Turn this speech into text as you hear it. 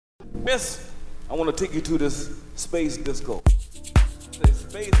Miss, I want to take you to this space disco. Say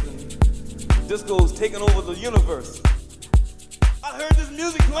space and disco's taking over the universe. I heard this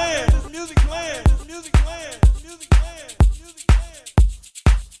music playing, this music playing, this music playing, this music playing, this music playing.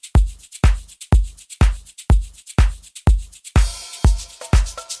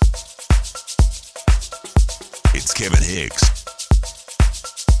 It's Kevin Hicks.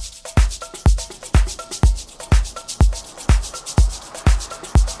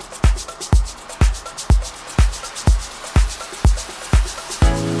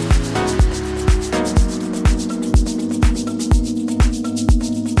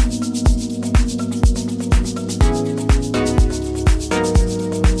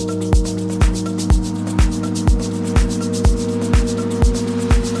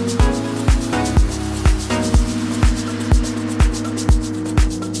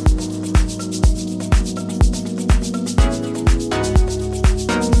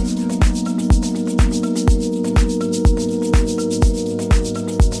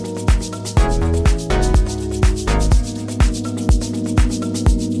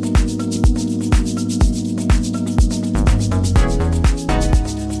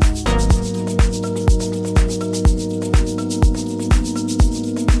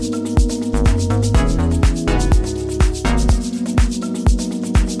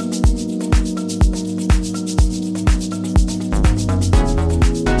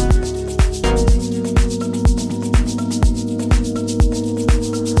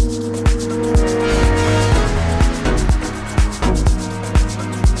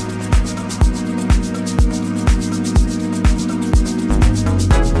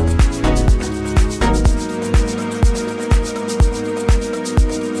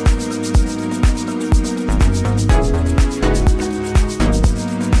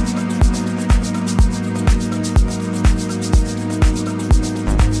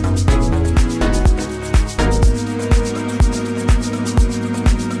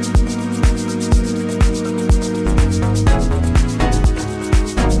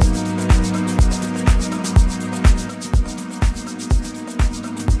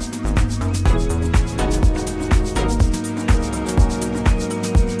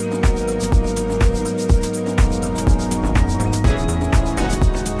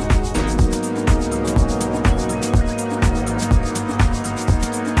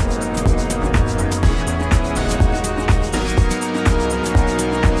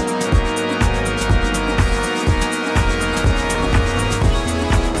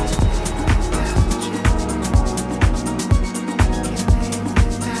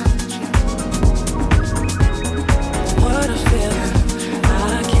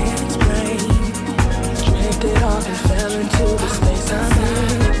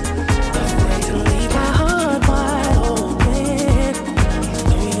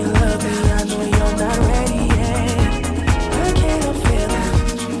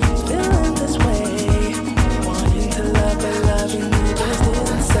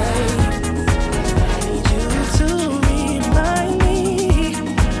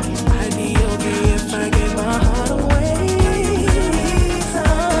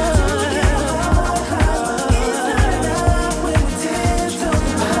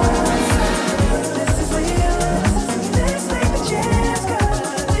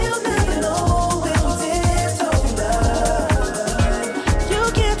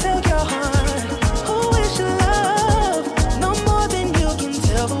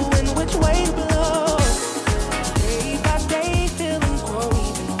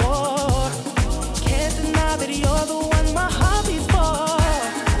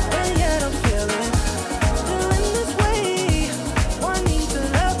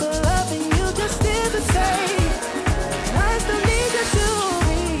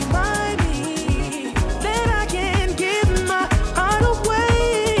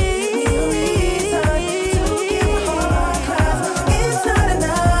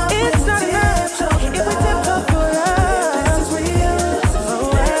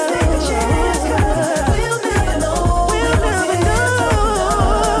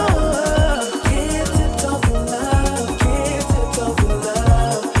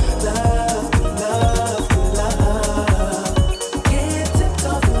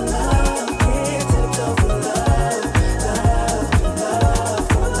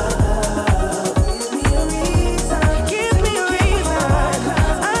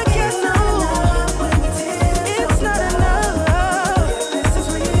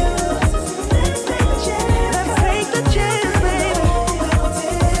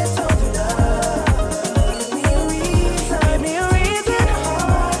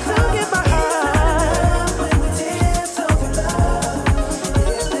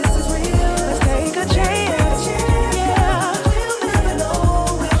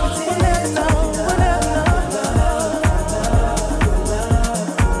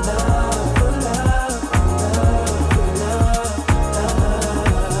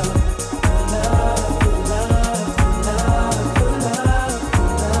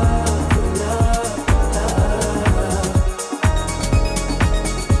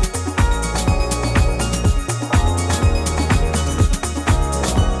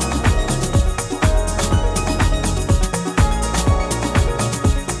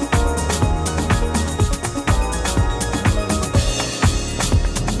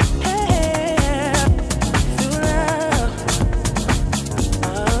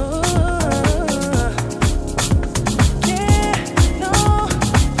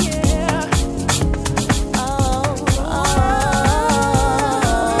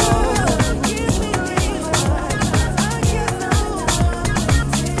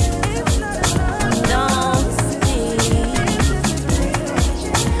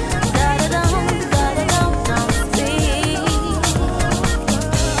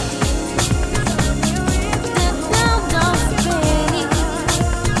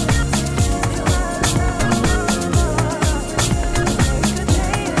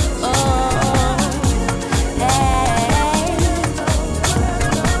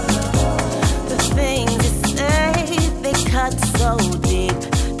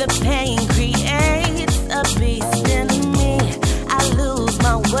 The pain creates a beast in me. I lose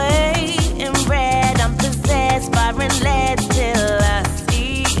my way in red. I'm possessed by lead till I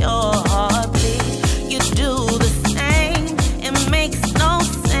see your heart bleed. You do the same. It makes no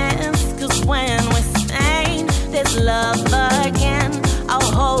sense. 'Cause when we're stained, there's love again.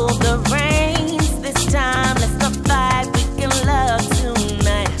 I'll hold the reins this time. Let's not fight. We can love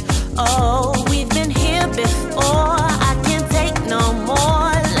tonight. Oh, we've been here before. I can't take no more.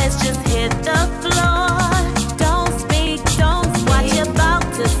 Let's just hit the floor. Don't speak, don't speak. What you about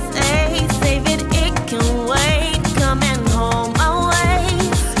to say, save it, it can wait. Coming home away.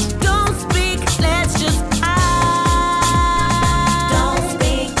 Don't speak, let's just don't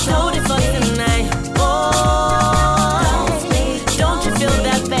speak, hold it for tonight. Oh, don't speak, don't you feel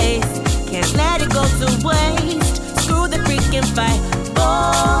that bass? Can't let it go to waste. Screw the freaking fight,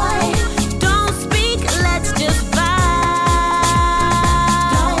 boy. Don't speak, let's just vibe.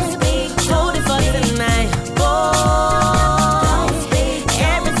 Don't speak, hold it for tonight, boy.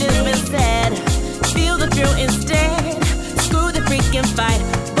 Everything's been said. Feel the thrill instead. Screw the freaking fight,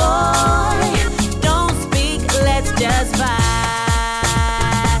 boy. Don't speak, let's just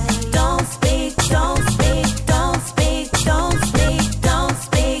vibe. Don't speak, don't speak, don't speak, don't speak, don't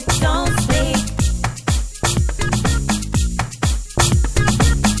speak, don't speak.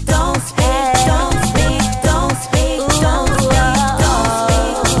 Don't speak, don't speak, don't speak, don't speak, don't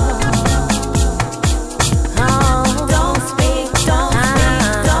speak. Don't speak, don't speak,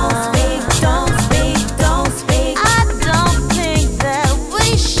 don't speak, don't speak, don't speak. I don't think that we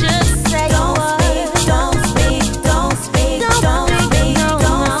should say don't speak, don't speak, don't speak, don't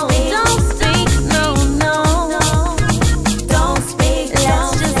speak, don't speak, no, no. Don't speak,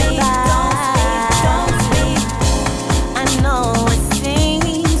 let's just vibe. Don't speak. I know it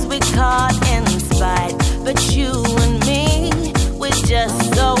seems we're caught in spite, but you and me, we're just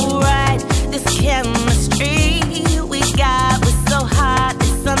so right. This chemistry we got was so hot,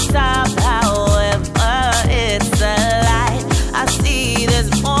 it's on top. However, it's a lie. I see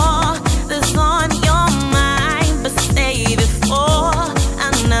there's more that's on your mind, but save it for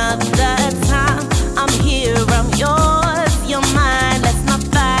another time. I'm here, I'm yours, you're mine. Let's not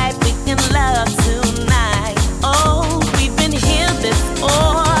fight, we can love tonight. Oh, we've been here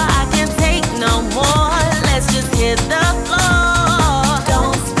before. I can't take no more. Let's just hit the floor.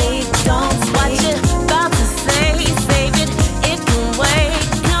 Don't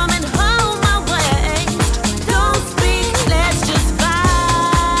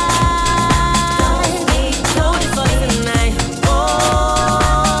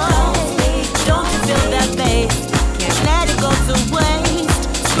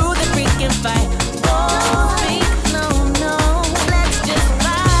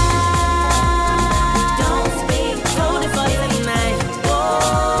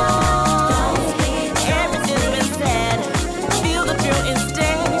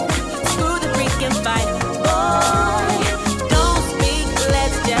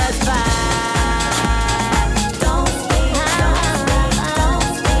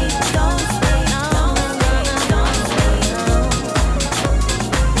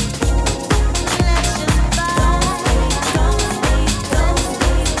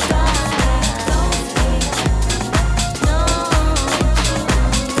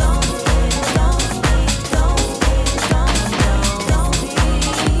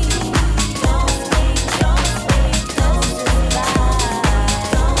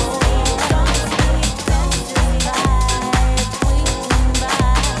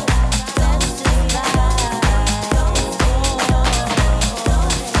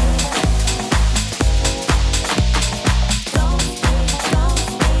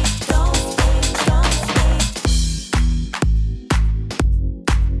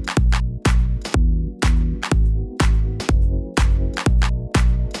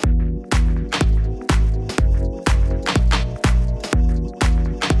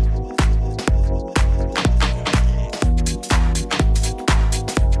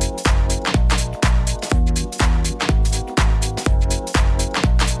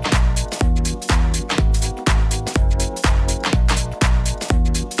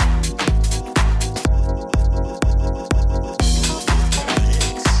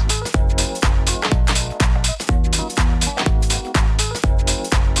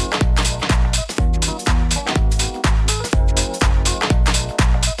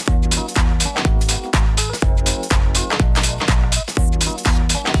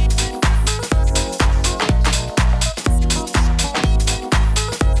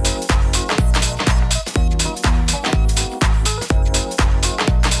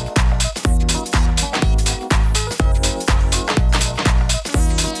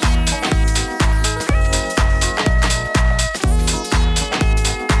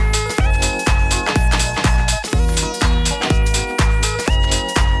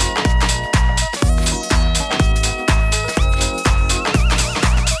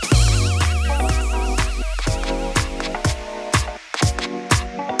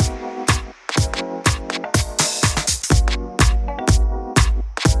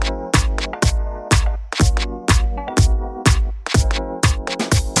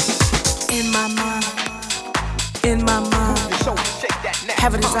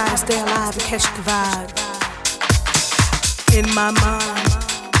Have a desire to stay alive and catch the vibe. In my mind,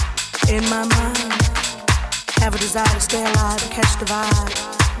 have a desire to stay alive and catch the vibe.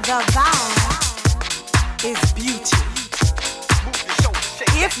 The vibe is beauty.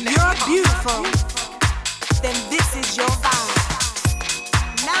 If you're beautiful, then this is your vibe.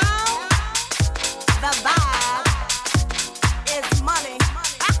 Now, the vibe is money.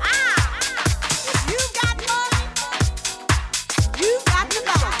 If you got money, you got the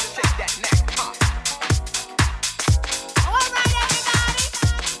vibe. All right, everybody.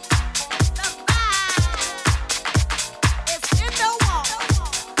 The vibe is in the wall.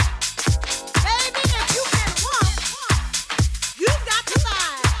 Baby, if you can walk, you got the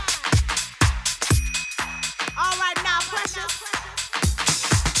vibe. All right, now, precious.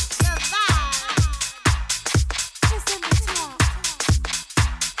 The vibe is in the top.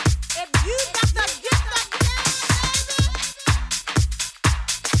 If you got the gift of gab, baby,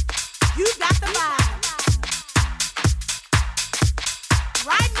 you got the vibe.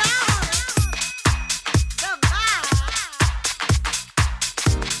 Right now, the vibe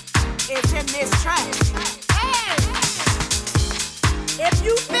is in this track. Hey, if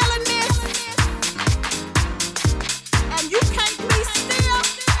you feeling this and you can't be still,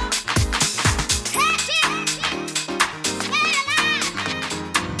 catch it, stay alive,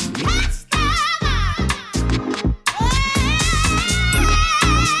 catch the vibe.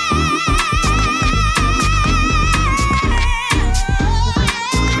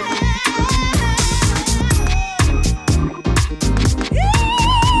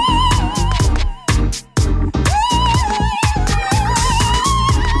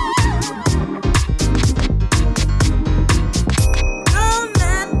 Don't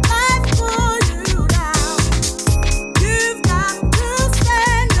let life pull you down. You've got to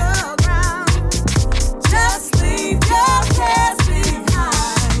stand your ground. Just leave your cares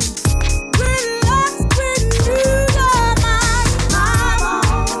behind. Relax, renew your mind. Come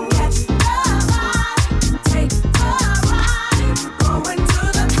on, catch the vibe. Take the ride. Going to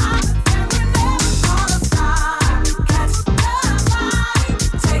the top, and we're never gonna stop. Catch the vibe.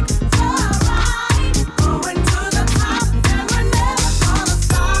 Take the ride. Going to the top, and we're never gonna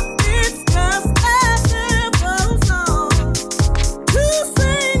stop. It's just a simple song to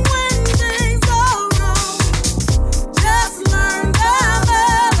sing when things go wrong. Just learn the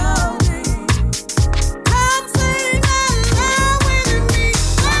melody. Come sing along with me.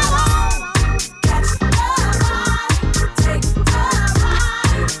 Come on, catch the vibe. Take the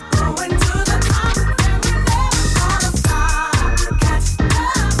ride. Going to the top, and we're never gonna stop. Catch the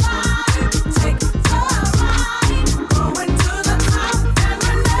vibe. Take the ride. Going to the top, and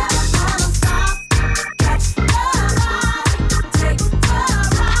we're never gonna stop. Catch the vibe. Take the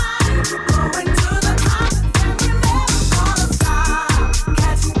ride. Going to the top, and we're never gonna stop.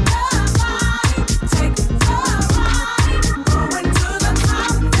 Catch the vibe. Take the ride. Going to the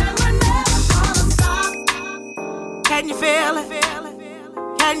top, and we're never gonna stop. Can you feel it?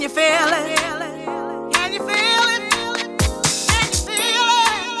 Can you feel it? Can you feel it? Can you feel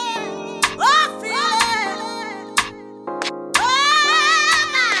it? Oh, I feel it. Oh,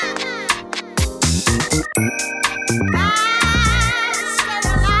 my. Stay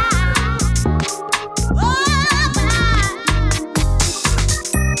alive. Oh, my.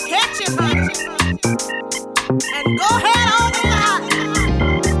 Catch it, baby. And go ahead on the line.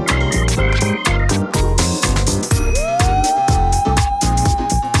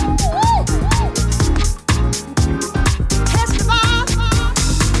 Woo!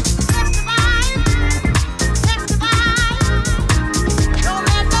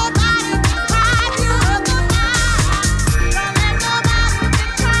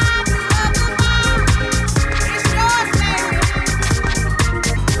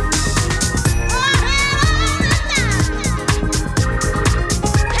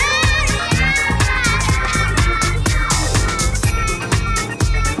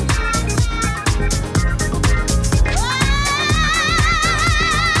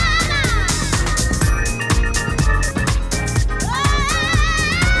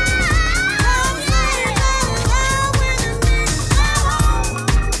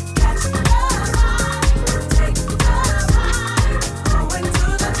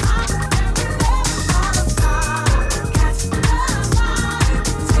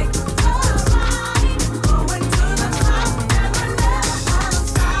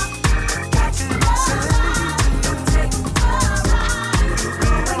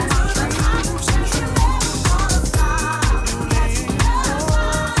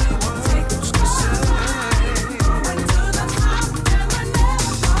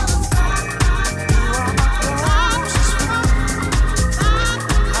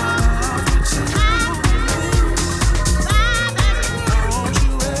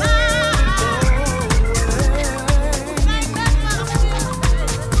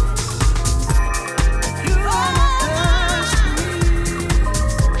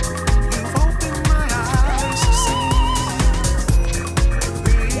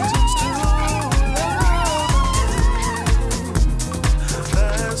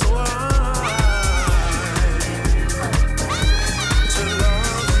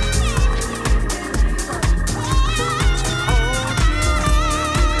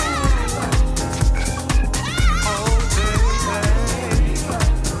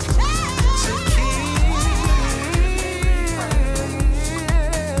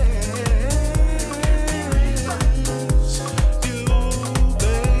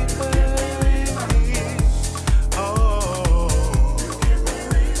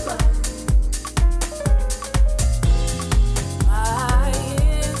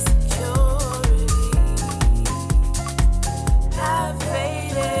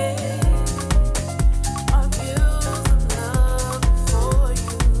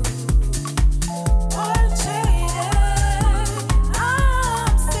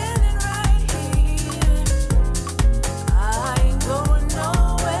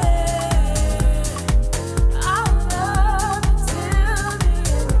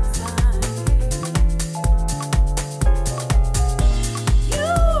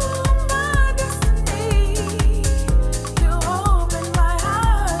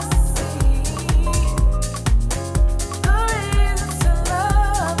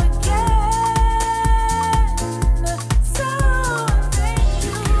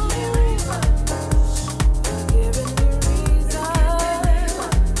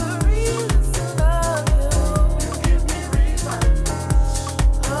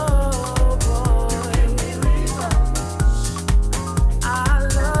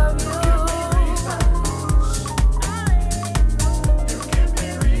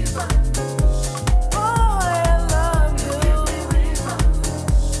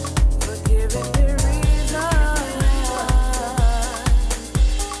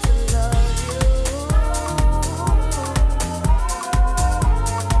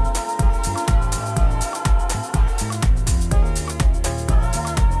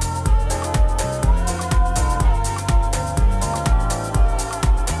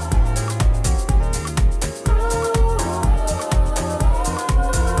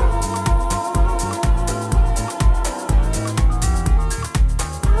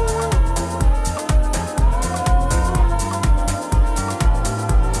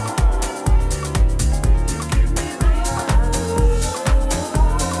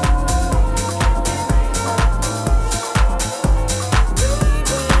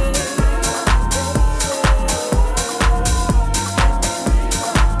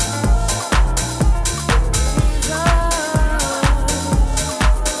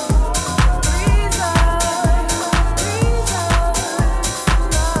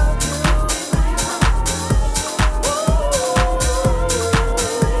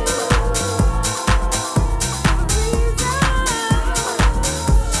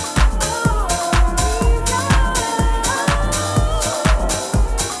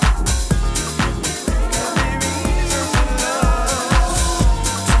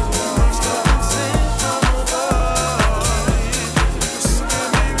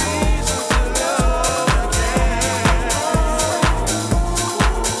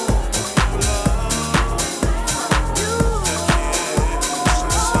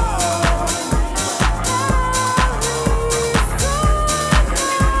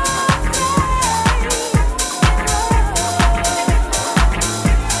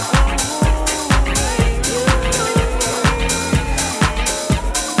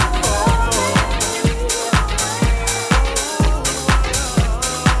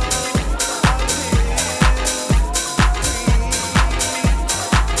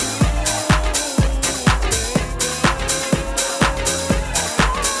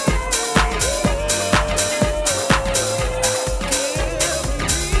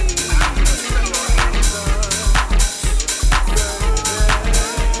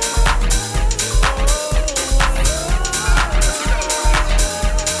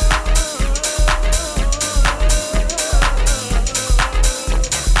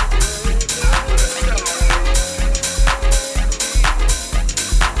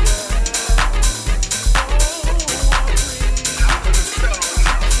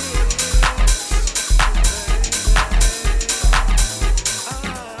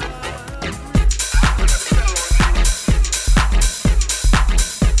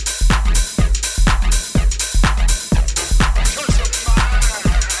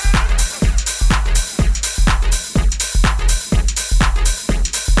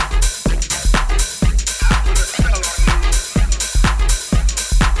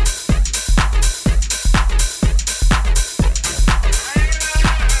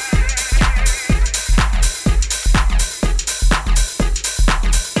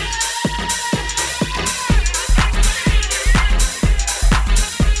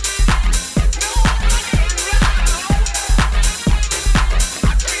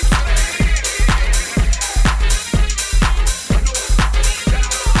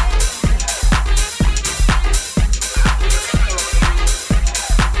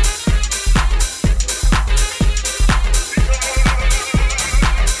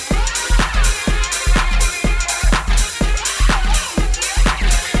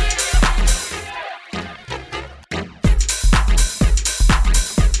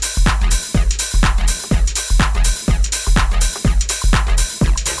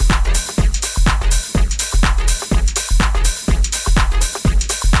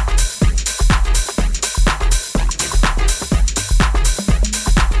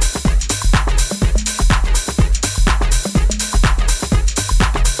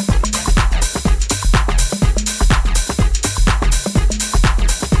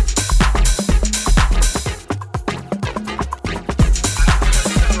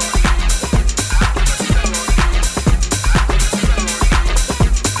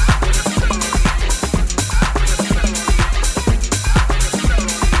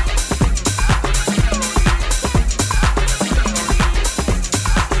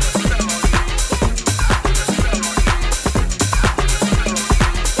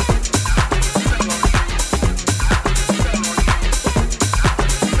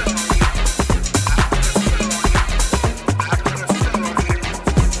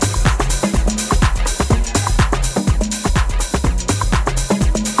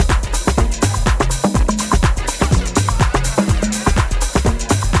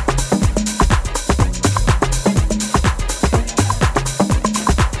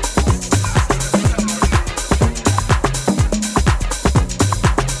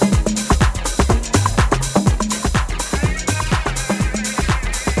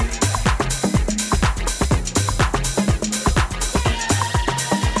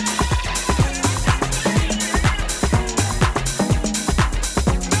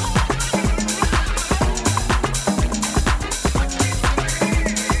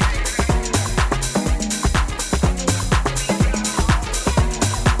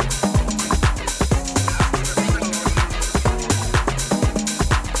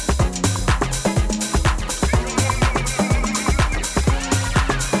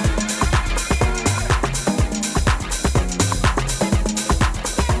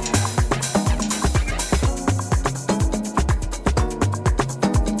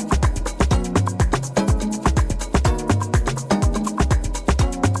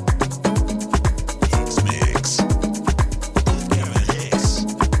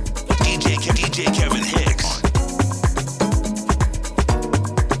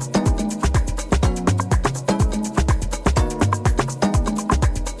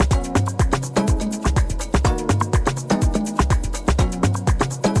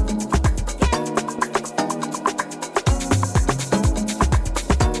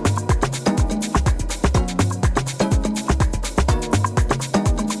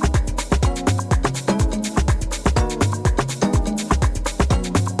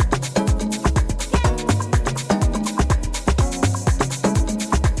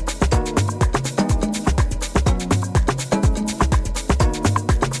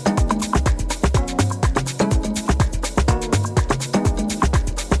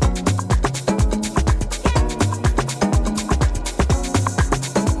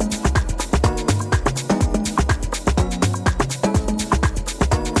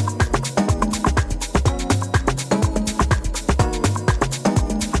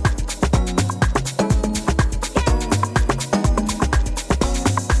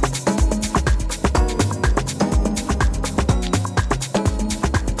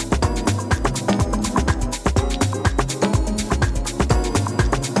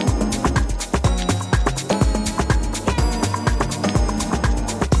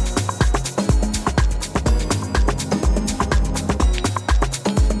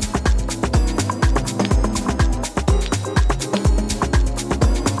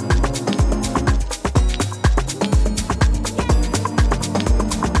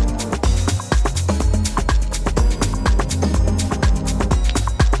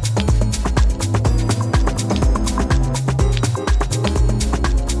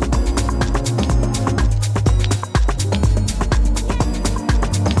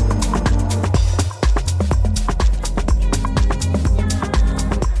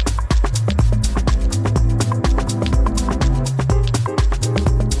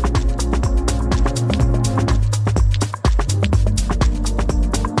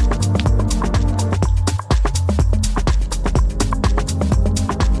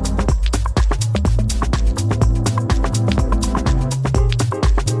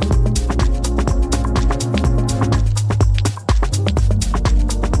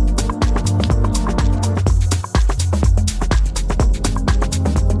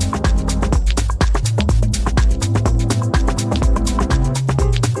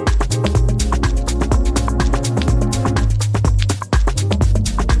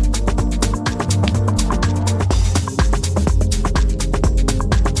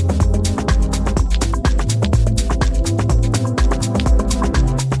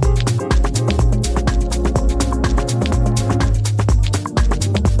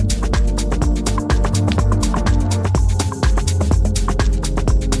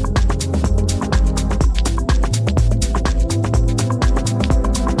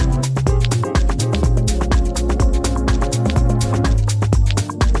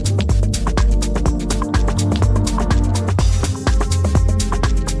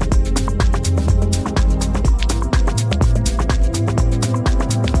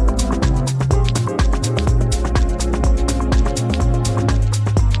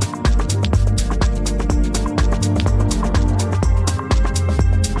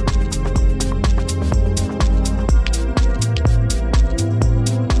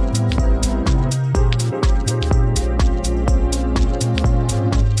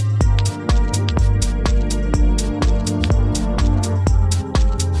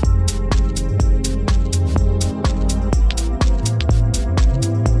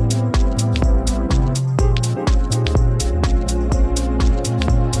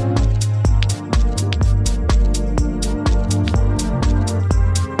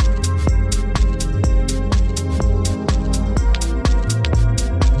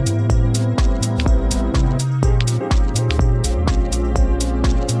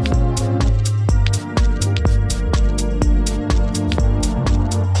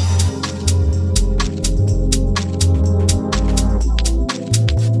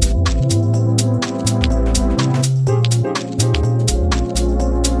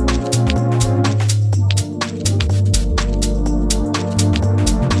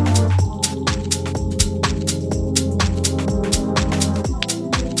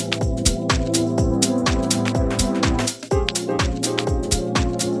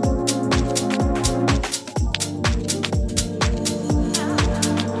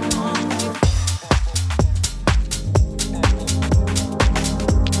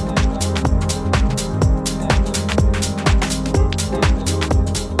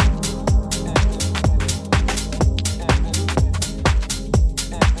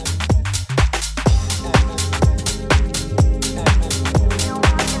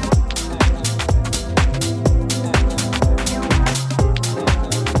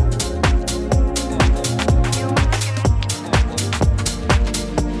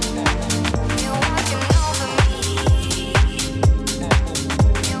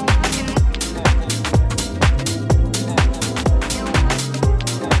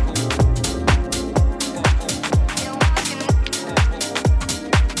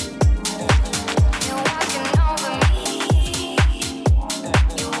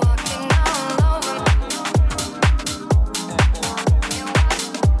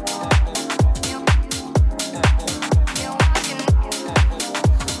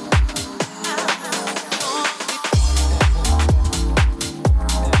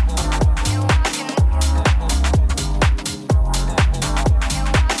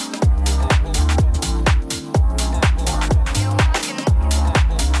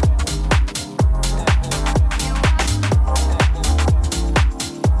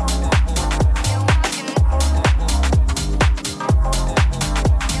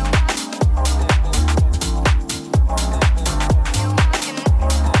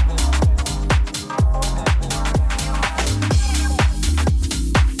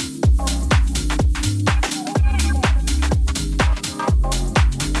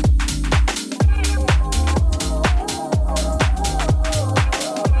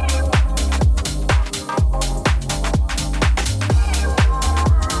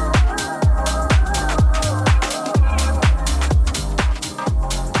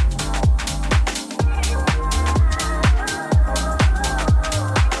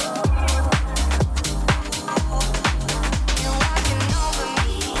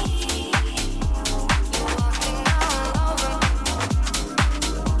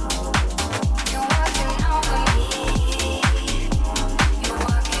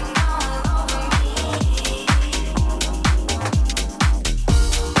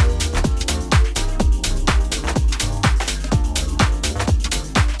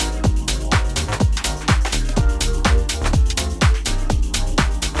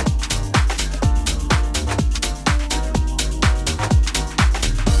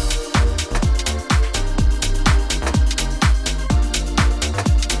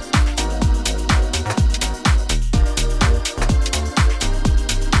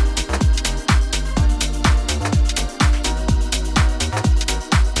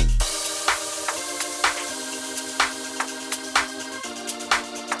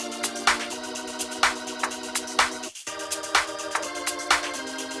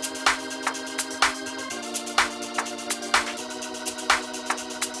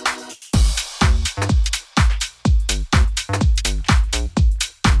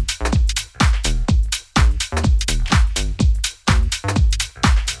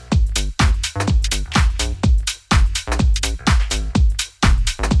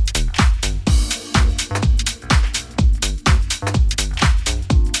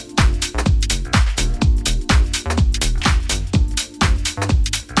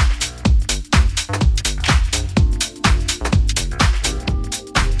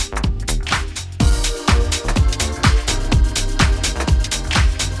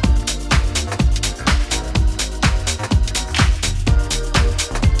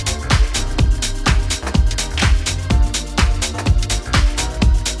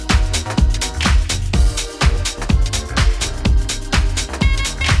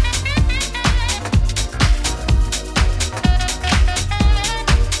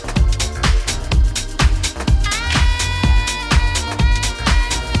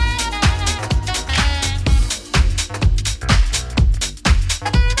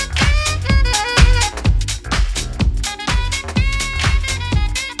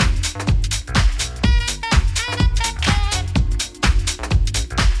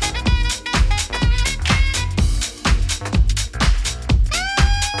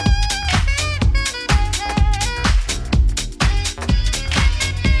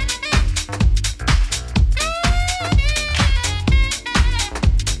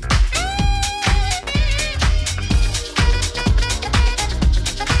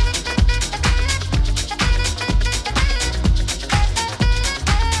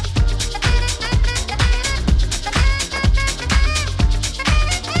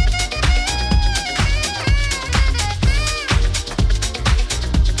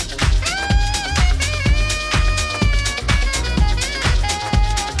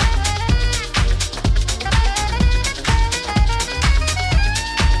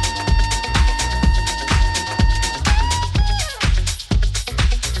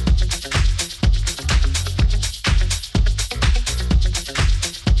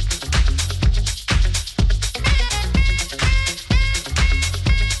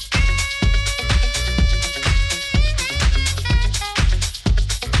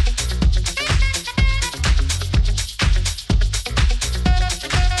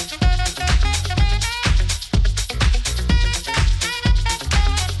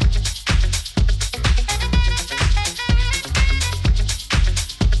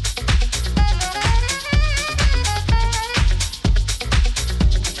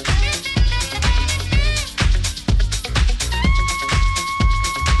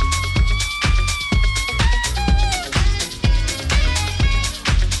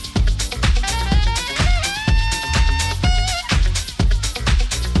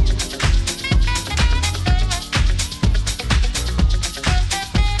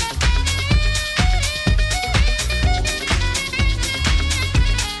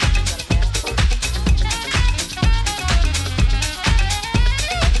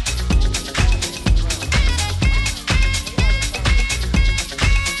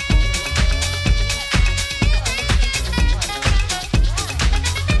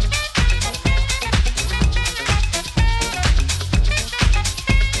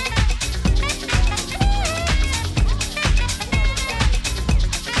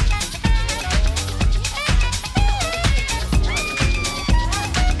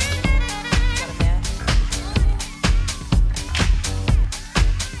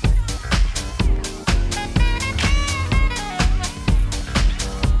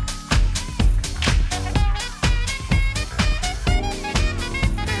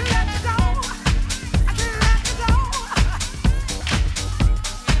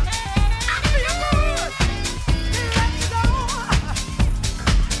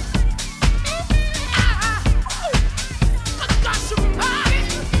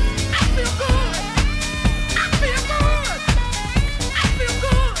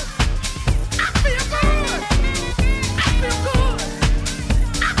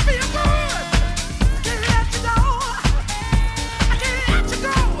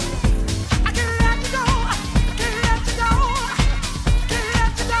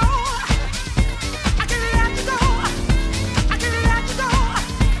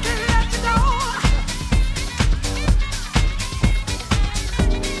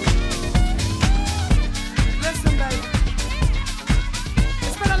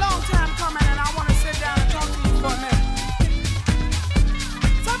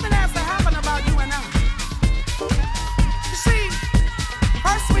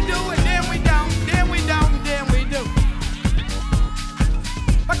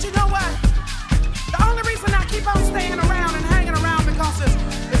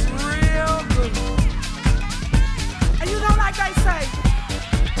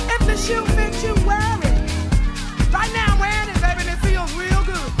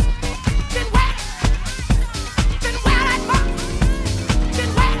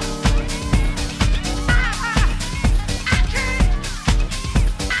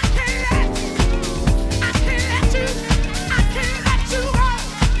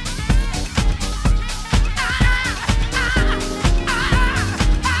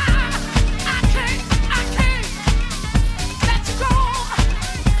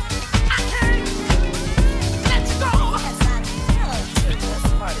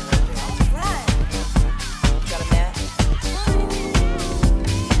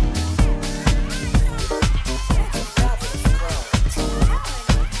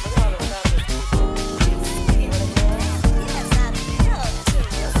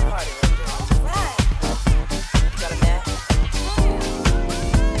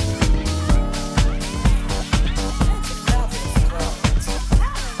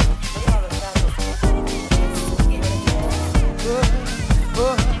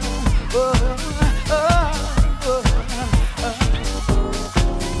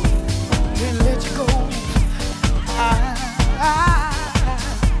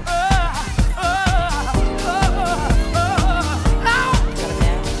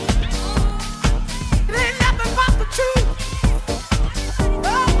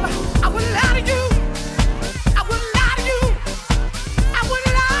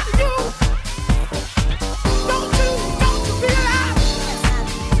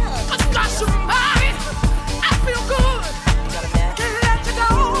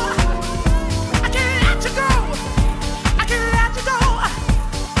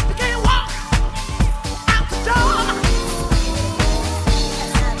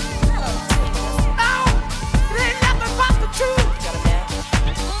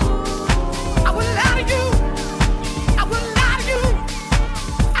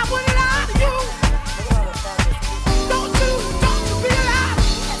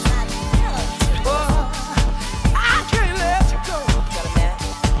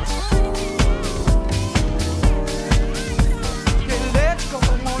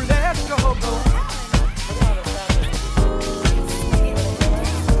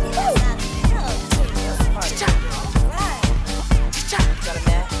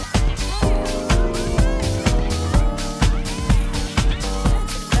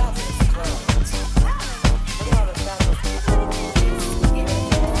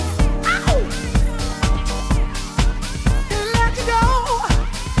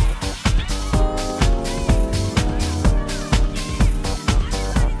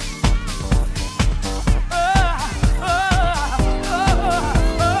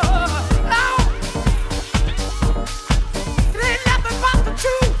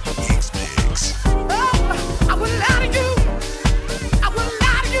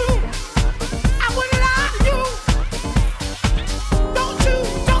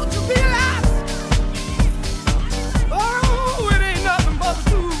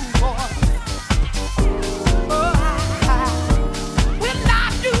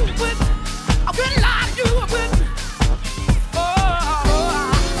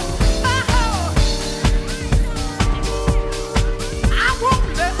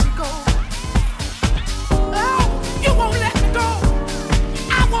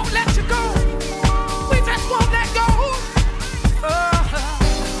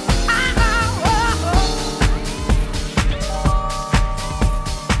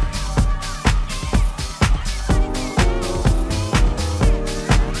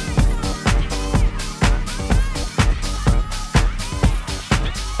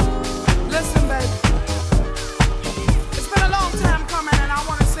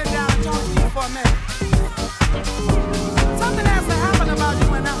 for a minute. Something has to happen about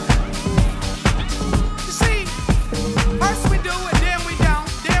you and I. You see, first we do it, then we don't,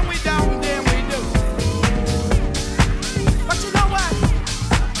 then we don't, then we do. But you know what?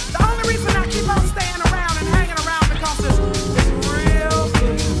 The only reason I keep on staying around and hanging around because it's real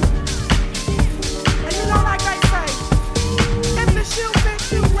good. And you know, like they say, if the shoe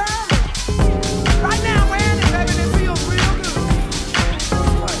fits you, wear it. Right now, wearing it, baby, it feels real good.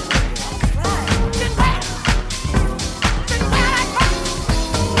 Right.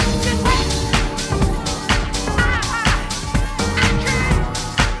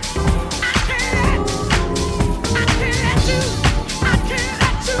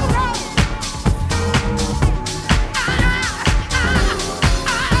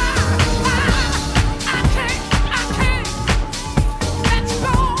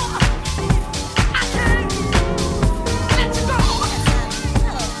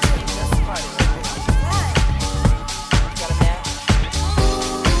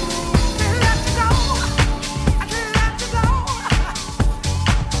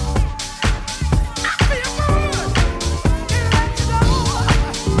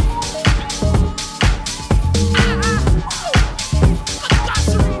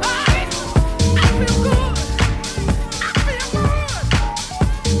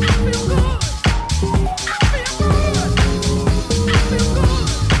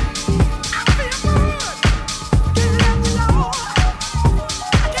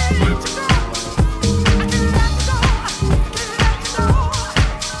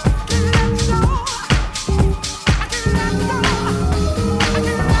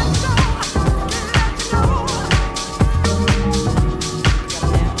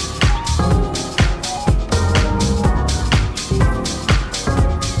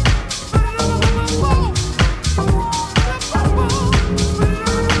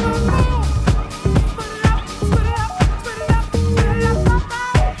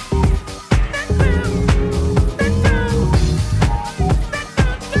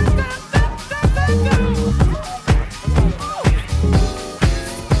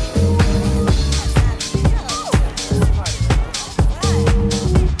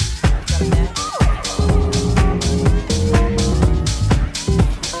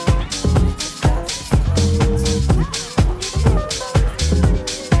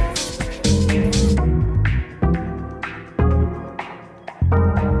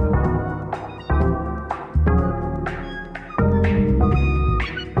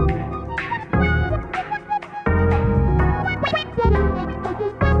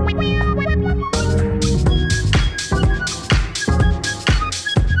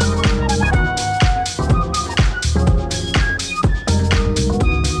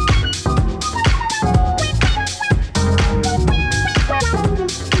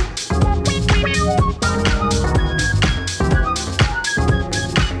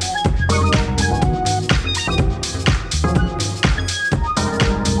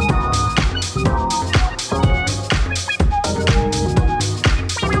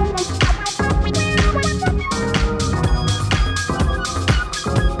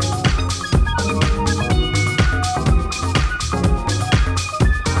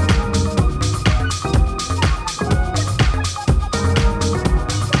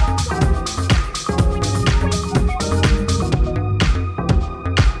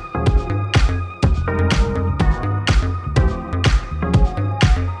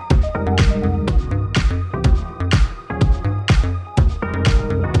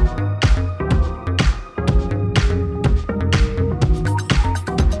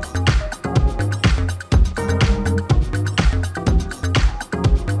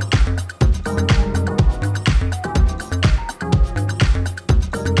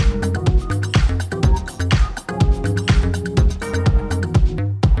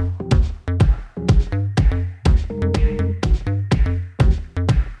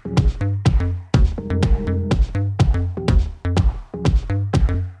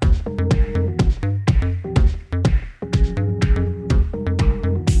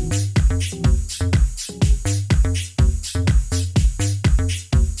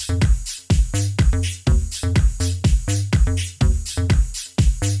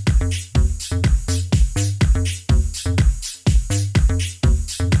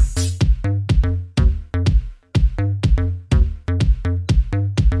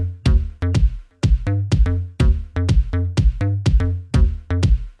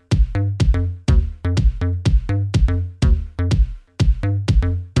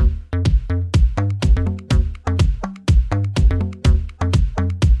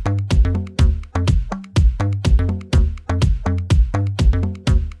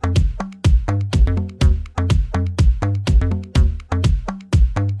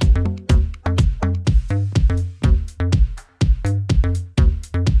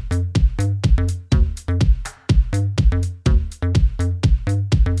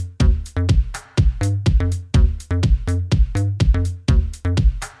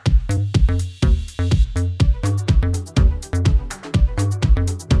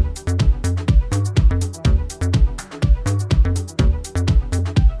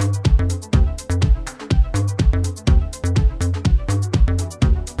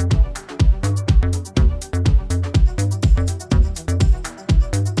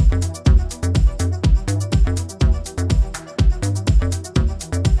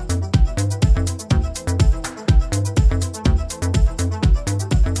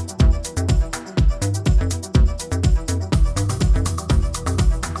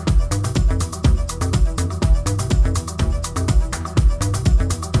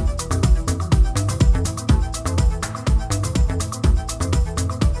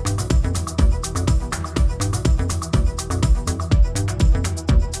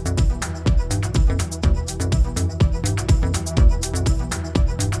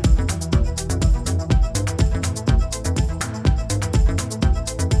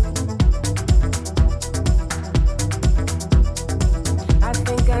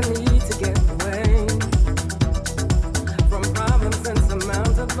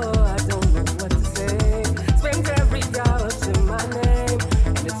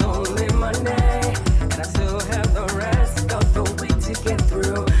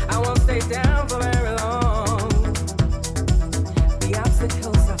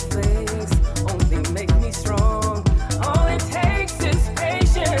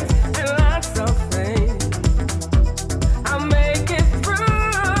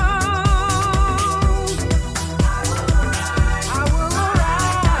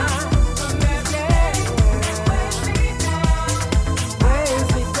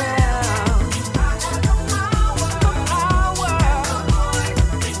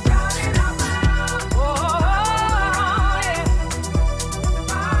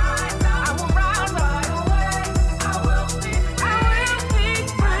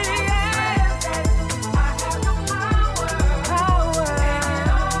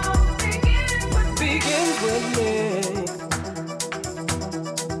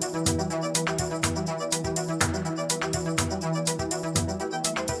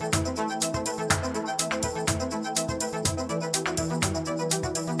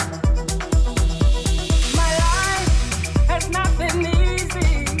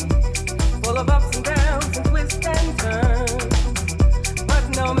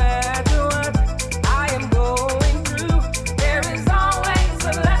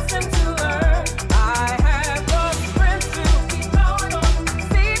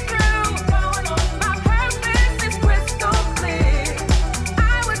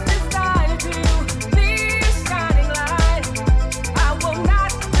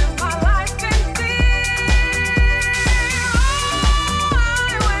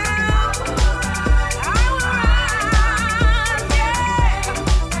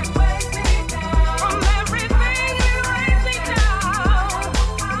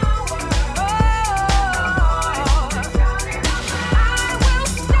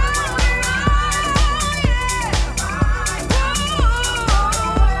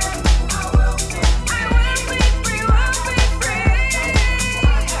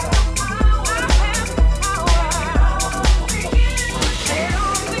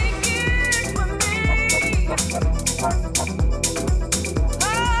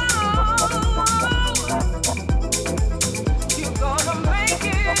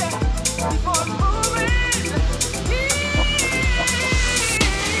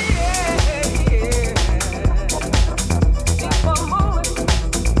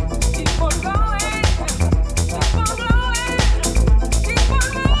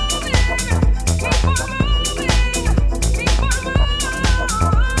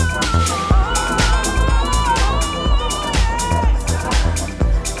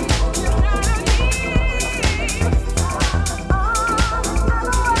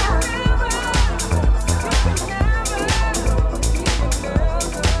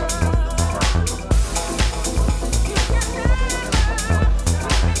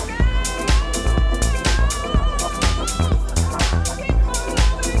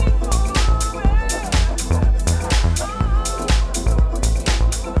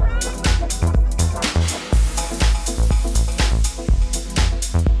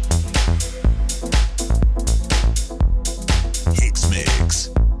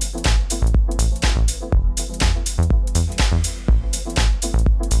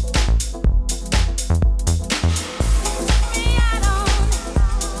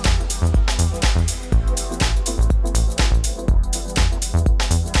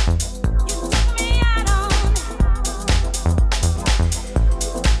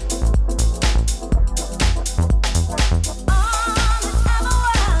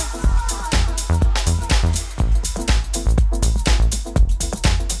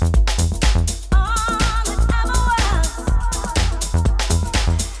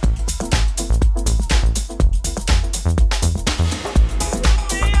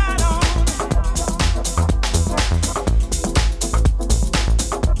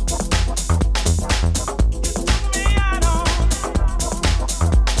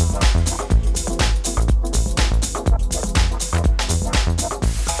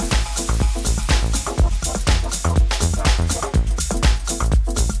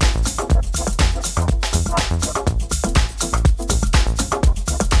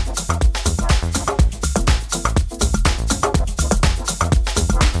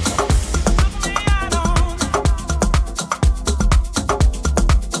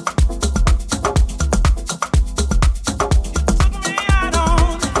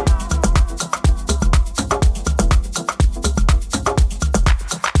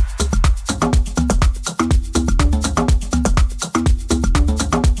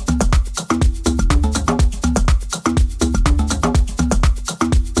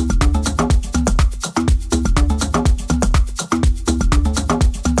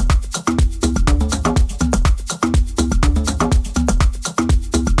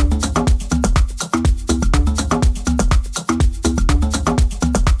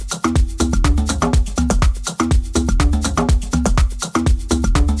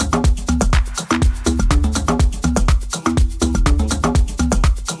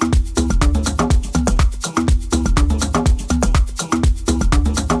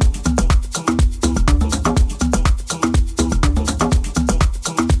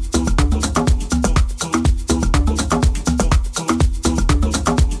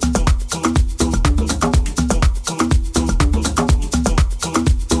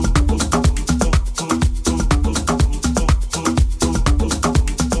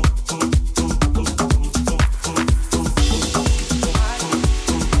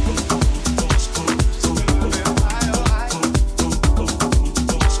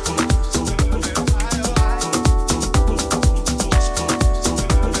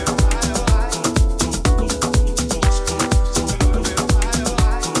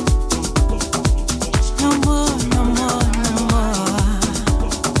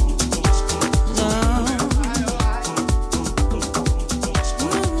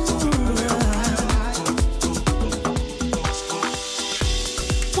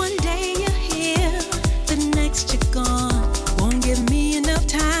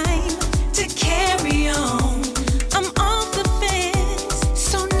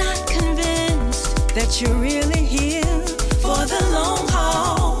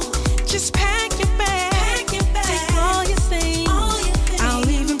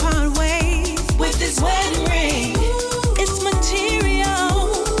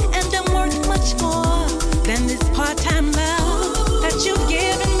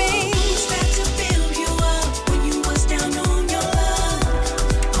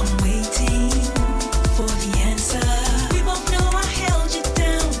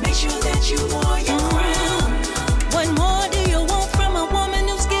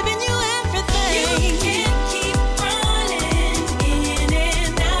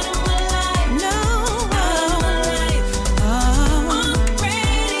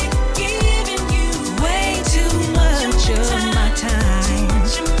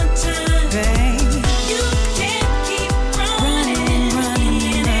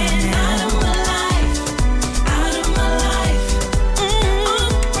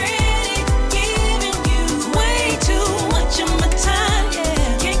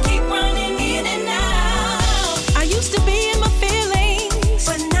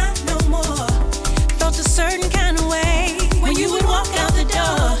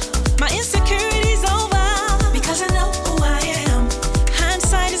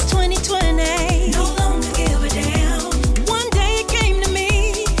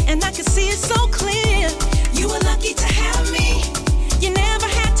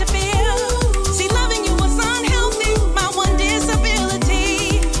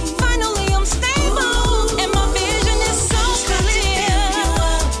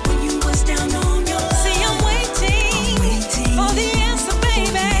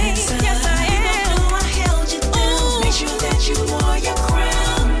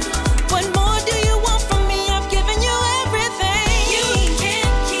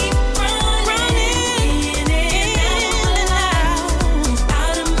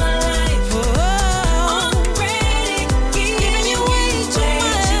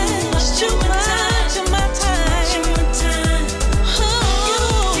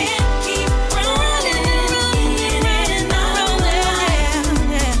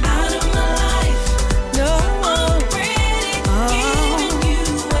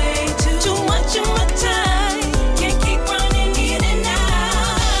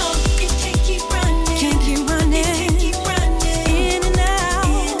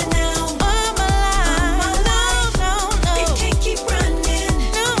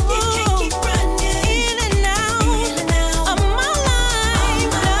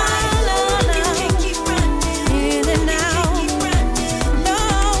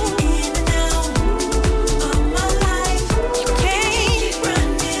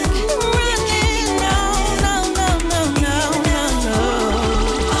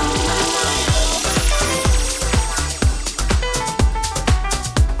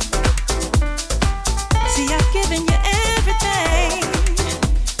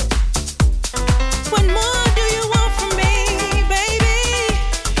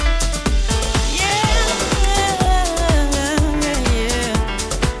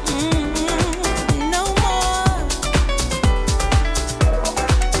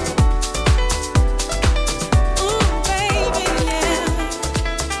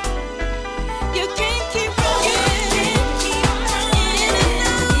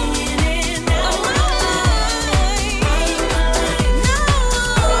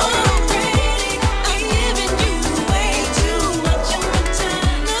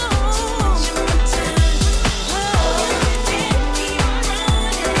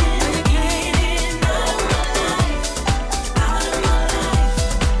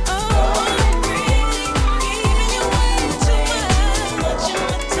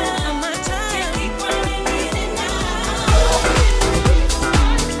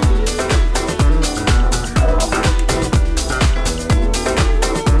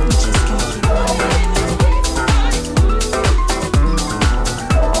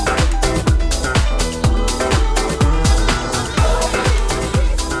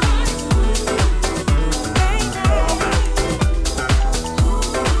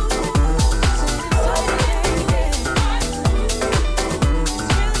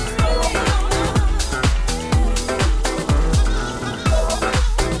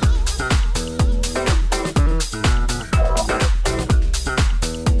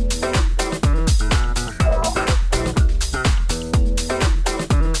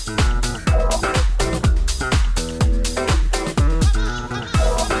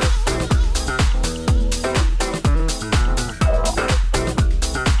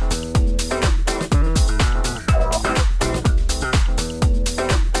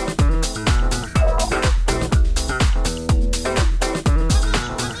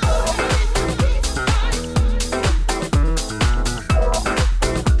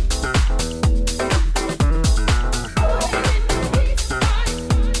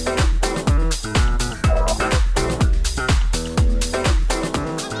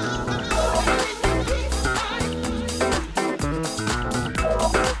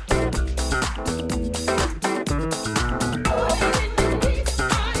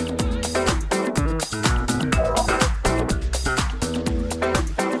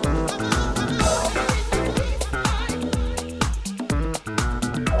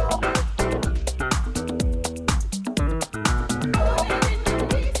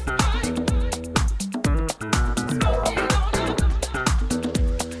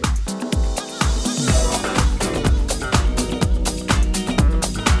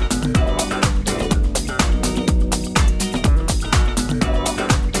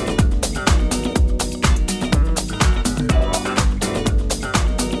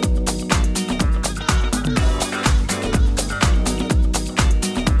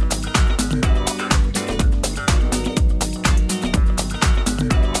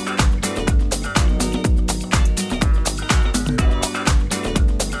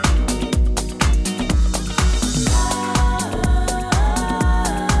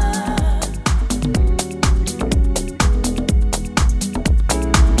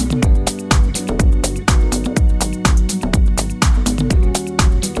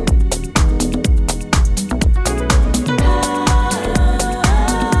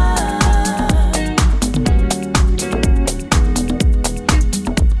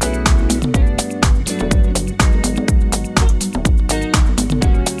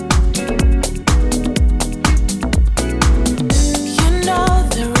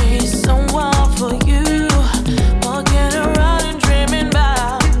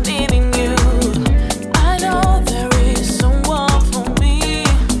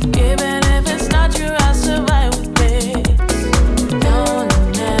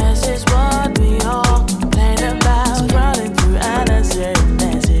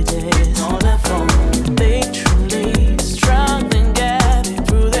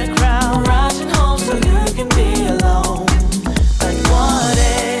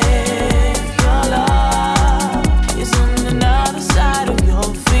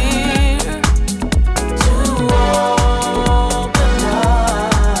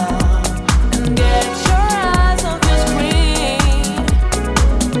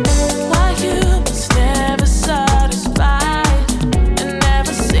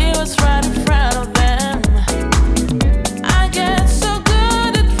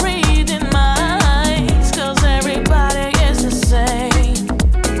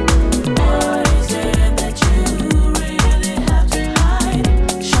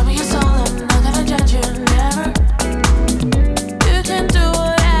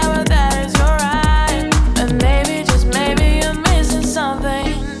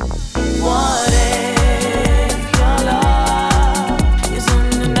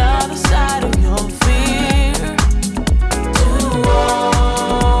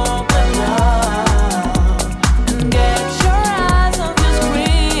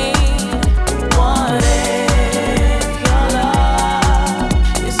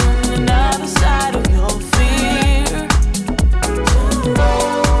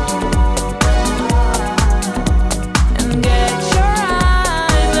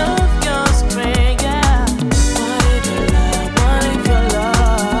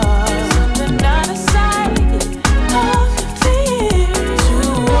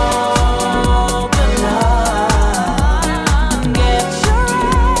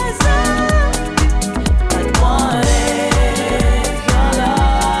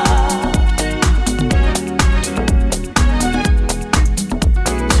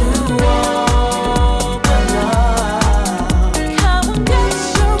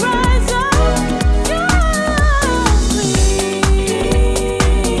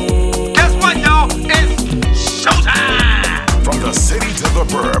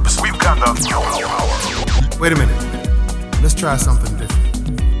 try something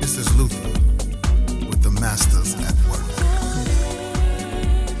different. This is Luther with the Masters at Work.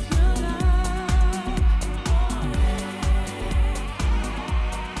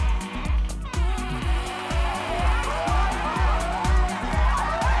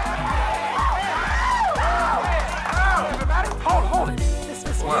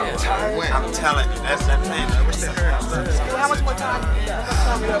 I'm telling you, that's that thing. How much more time?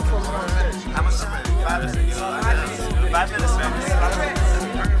 How much time? 5 minutes. 5 minutes, man.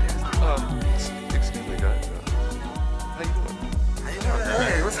 Excuse me, guys. How you doing?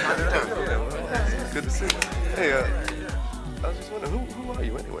 Hey, what's up? Good to see you. Hey, I was just wondering, who are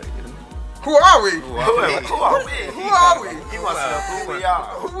you anyway? You know? Who are we? Who are we? Who are we? He wants to know who we are.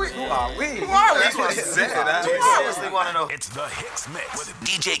 Who are we? That's what he said. You obviously want to know. It's the Hicks Mix with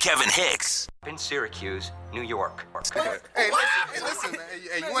DJ Kevin Hicks. In Syracuse, New York. Hey, listen, man.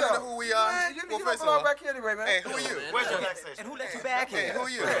 Hey, you want to know who we are? Man, you first of all, back here anyway, man. Hey, who are you? Where's your next station? And who let you back here? Hey, who are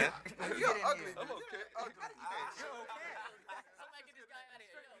you? You're ugly. I'm okay. Hey.